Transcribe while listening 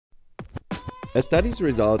A study's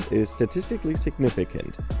result is statistically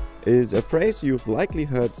significant is a phrase you've likely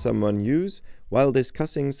heard someone use while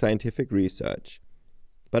discussing scientific research.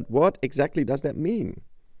 But what exactly does that mean?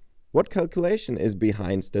 What calculation is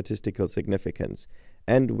behind statistical significance,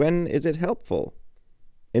 and when is it helpful?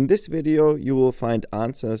 In this video, you will find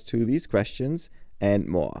answers to these questions and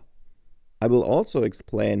more. I will also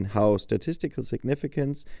explain how statistical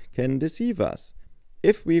significance can deceive us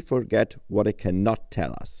if we forget what it cannot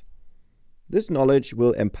tell us. This knowledge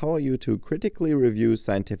will empower you to critically review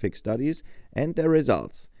scientific studies and their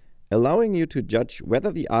results, allowing you to judge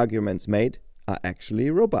whether the arguments made are actually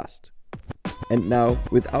robust. And now,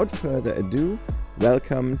 without further ado,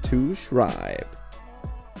 welcome to Shribe.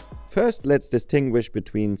 First, let's distinguish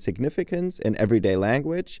between significance in everyday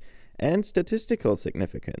language and statistical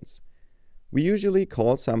significance. We usually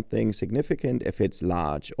call something significant if it's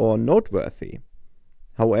large or noteworthy.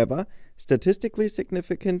 However, statistically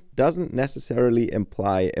significant doesn't necessarily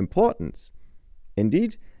imply importance.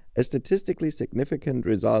 Indeed, a statistically significant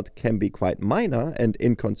result can be quite minor and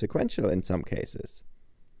inconsequential in some cases.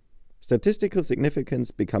 Statistical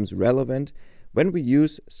significance becomes relevant when we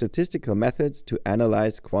use statistical methods to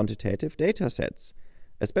analyze quantitative data sets,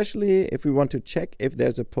 especially if we want to check if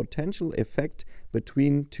there's a potential effect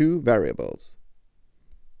between two variables.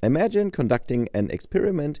 Imagine conducting an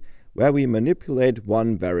experiment where we manipulate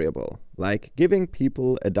one variable, like giving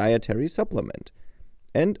people a dietary supplement,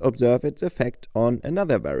 and observe its effect on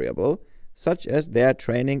another variable, such as their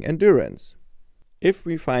training endurance. If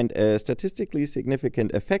we find a statistically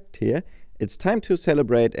significant effect here, it's time to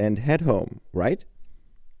celebrate and head home, right?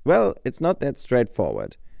 Well, it's not that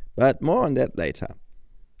straightforward, but more on that later.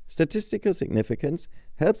 Statistical significance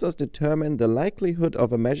helps us determine the likelihood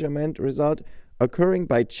of a measurement result occurring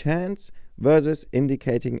by chance versus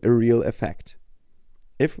indicating a real effect.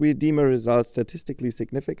 If we deem a result statistically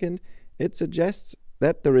significant, it suggests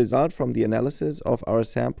that the result from the analysis of our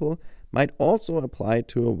sample might also apply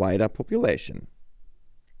to a wider population.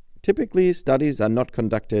 Typically, studies are not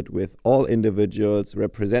conducted with all individuals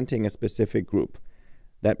representing a specific group.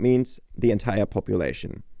 That means the entire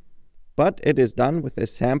population. But it is done with a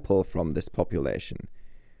sample from this population.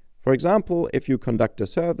 For example, if you conduct a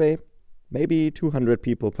survey, maybe 200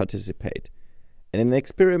 people participate. In an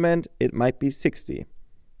experiment, it might be 60.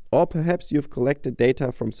 Or perhaps you've collected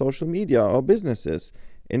data from social media or businesses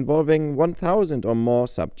involving 1,000 or more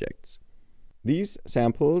subjects. These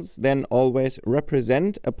samples then always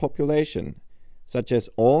represent a population, such as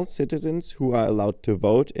all citizens who are allowed to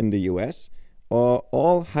vote in the US, or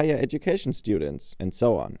all higher education students, and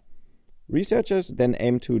so on. Researchers then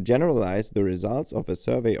aim to generalize the results of a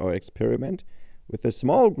survey or experiment with a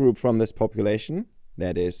small group from this population,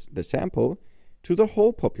 that is, the sample, to the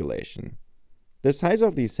whole population. The size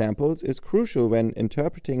of these samples is crucial when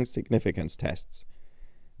interpreting significance tests.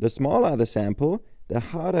 The smaller the sample, the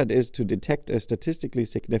harder it is to detect a statistically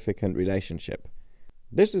significant relationship.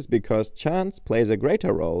 This is because chance plays a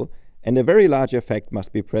greater role, and a very large effect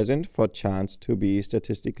must be present for chance to be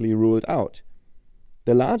statistically ruled out.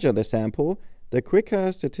 The larger the sample, the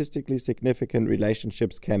quicker statistically significant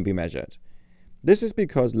relationships can be measured. This is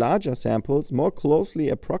because larger samples more closely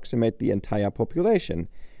approximate the entire population,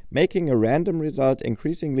 making a random result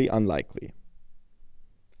increasingly unlikely.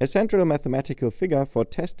 A central mathematical figure for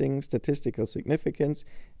testing statistical significance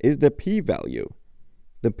is the p-value.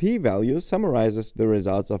 The p-value summarizes the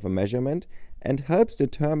results of a measurement and helps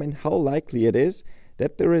determine how likely it is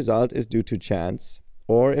that the result is due to chance,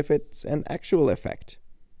 or if it's an actual effect.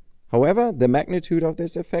 However, the magnitude of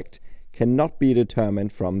this effect cannot be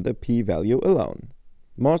determined from the p-value alone.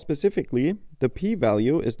 More specifically, the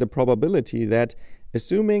p-value is the probability that,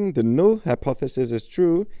 assuming the null hypothesis is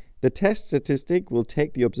true, the test statistic will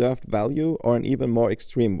take the observed value or an even more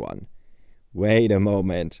extreme one. Wait a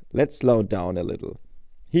moment, let's slow down a little.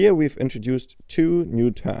 Here we've introduced two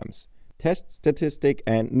new terms, test statistic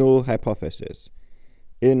and null hypothesis.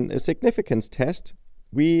 In a significance test,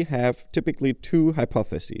 we have typically two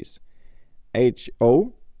hypotheses.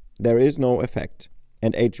 HO, there is no effect,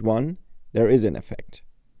 and H1, there is an effect.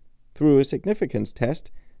 Through a significance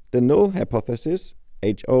test, the null hypothesis,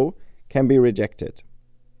 HO, can be rejected.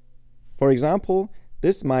 For example,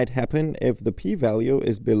 this might happen if the p-value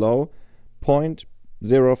is below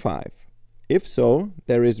 0.05. If so,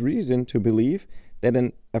 there is reason to believe that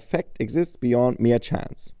an effect exists beyond mere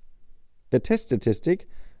chance. The test statistic,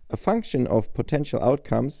 a function of potential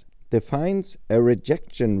outcomes, defines a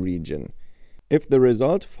rejection region. If the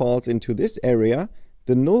result falls into this area,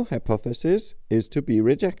 the null hypothesis is to be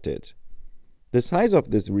rejected. The size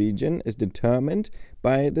of this region is determined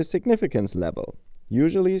by the significance level,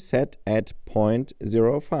 usually set at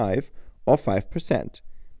 0.05 or 5%.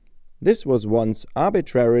 This was once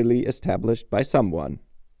arbitrarily established by someone,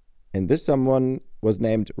 and this someone was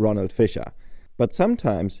named Ronald Fisher. But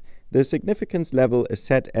sometimes the significance level is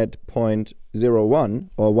set at 0.01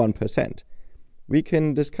 or 1%. We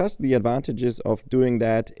can discuss the advantages of doing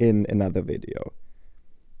that in another video.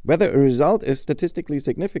 Whether a result is statistically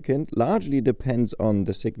significant largely depends on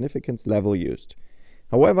the significance level used.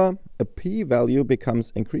 However, a p-value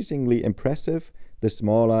becomes increasingly impressive the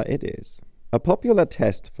smaller it is. A popular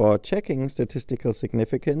test for checking statistical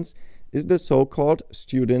significance is the so-called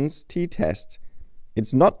student's t-test.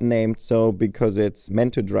 It's not named so because it's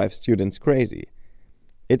meant to drive students crazy.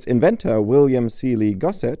 Its inventor, William Seeley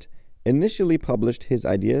Gossett, initially published his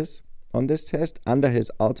ideas on this test under his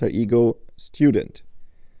alter ego, Student.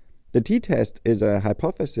 The t-test is a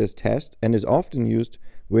hypothesis test and is often used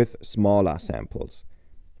with smaller samples.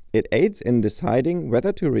 It aids in deciding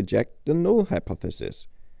whether to reject the null hypothesis.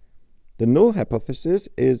 The null hypothesis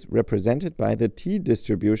is represented by the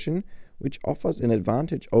t-distribution, which offers an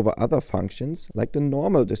advantage over other functions like the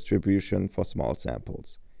normal distribution for small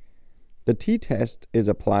samples. The t-test is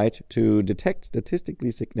applied to detect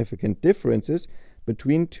statistically significant differences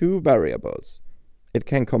between two variables. It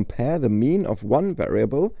can compare the mean of one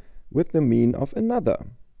variable with the mean of another.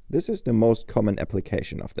 This is the most common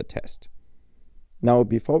application of the test. Now,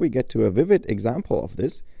 before we get to a vivid example of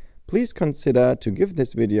this, please consider to give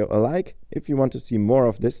this video a like if you want to see more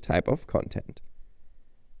of this type of content.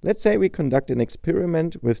 Let's say we conduct an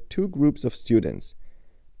experiment with two groups of students.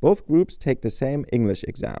 Both groups take the same English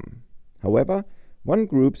exam. However, one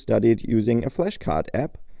group studied using a flashcard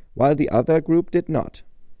app, while the other group did not.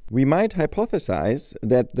 We might hypothesize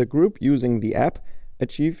that the group using the app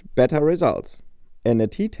achieved better results. In a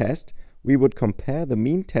t-test, we would compare the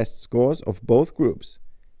mean test scores of both groups.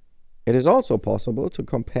 It is also possible to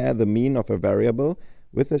compare the mean of a variable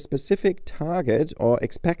with a specific target or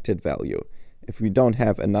expected value, if we don't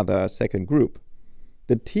have another second group.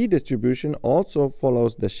 The t-distribution also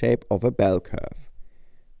follows the shape of a bell curve.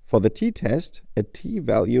 For the t-test, a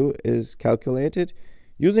t-value is calculated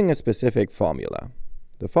using a specific formula.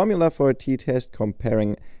 The formula for a t-test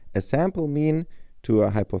comparing a sample mean to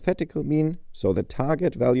a hypothetical mean, so the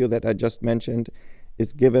target value that I just mentioned,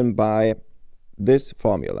 is given by this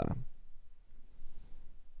formula.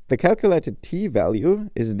 The calculated t-value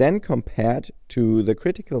is then compared to the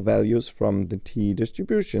critical values from the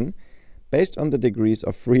t-distribution based on the degrees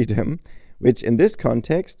of freedom, which in this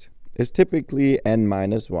context is typically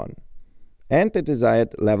n-1, and the desired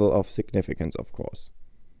level of significance, of course.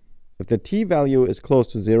 If the t-value is close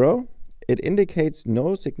to 0, it indicates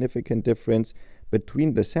no significant difference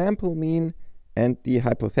between the sample mean and the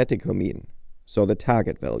hypothetical mean, so the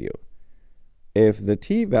target value. If the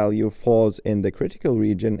t-value falls in the critical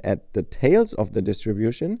region at the tails of the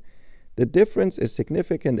distribution, the difference is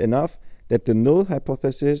significant enough that the null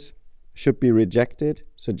hypothesis should be rejected,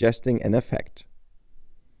 suggesting an effect.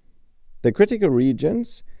 The critical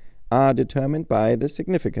regions are determined by the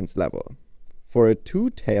significance level. For a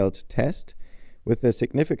two-tailed test with a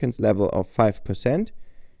significance level of 5%,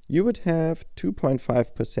 you would have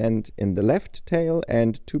 2.5% in the left tail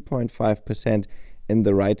and 2.5% in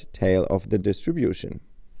the right tail of the distribution.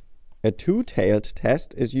 A two-tailed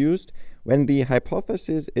test is used when the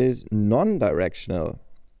hypothesis is non-directional.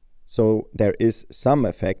 So there is some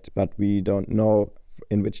effect, but we don't know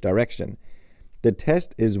in which direction. The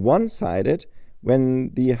test is one-sided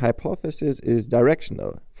when the hypothesis is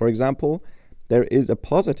directional. For example, there is a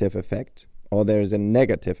positive effect or there is a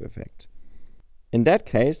negative effect. In that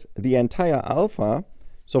case, the entire alpha,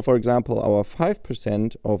 so for example our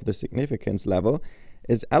 5% of the significance level,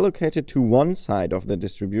 is allocated to one side of the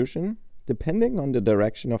distribution, depending on the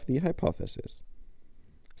direction of the hypothesis.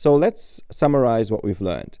 So let's summarize what we've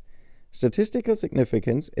learned. Statistical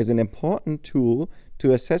significance is an important tool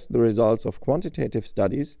to assess the results of quantitative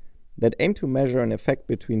studies that aim to measure an effect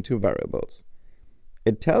between two variables.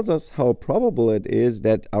 It tells us how probable it is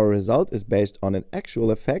that our result is based on an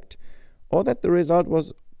actual effect or that the result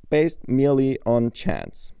was based merely on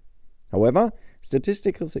chance. However,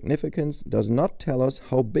 statistical significance does not tell us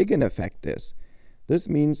how big an effect is. This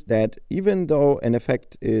means that even though an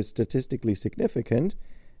effect is statistically significant,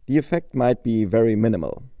 the effect might be very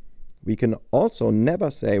minimal. We can also never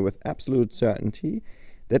say with absolute certainty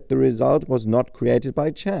that the result was not created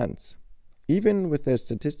by chance. Even with a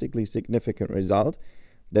statistically significant result,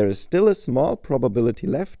 there is still a small probability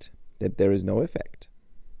left that there is no effect.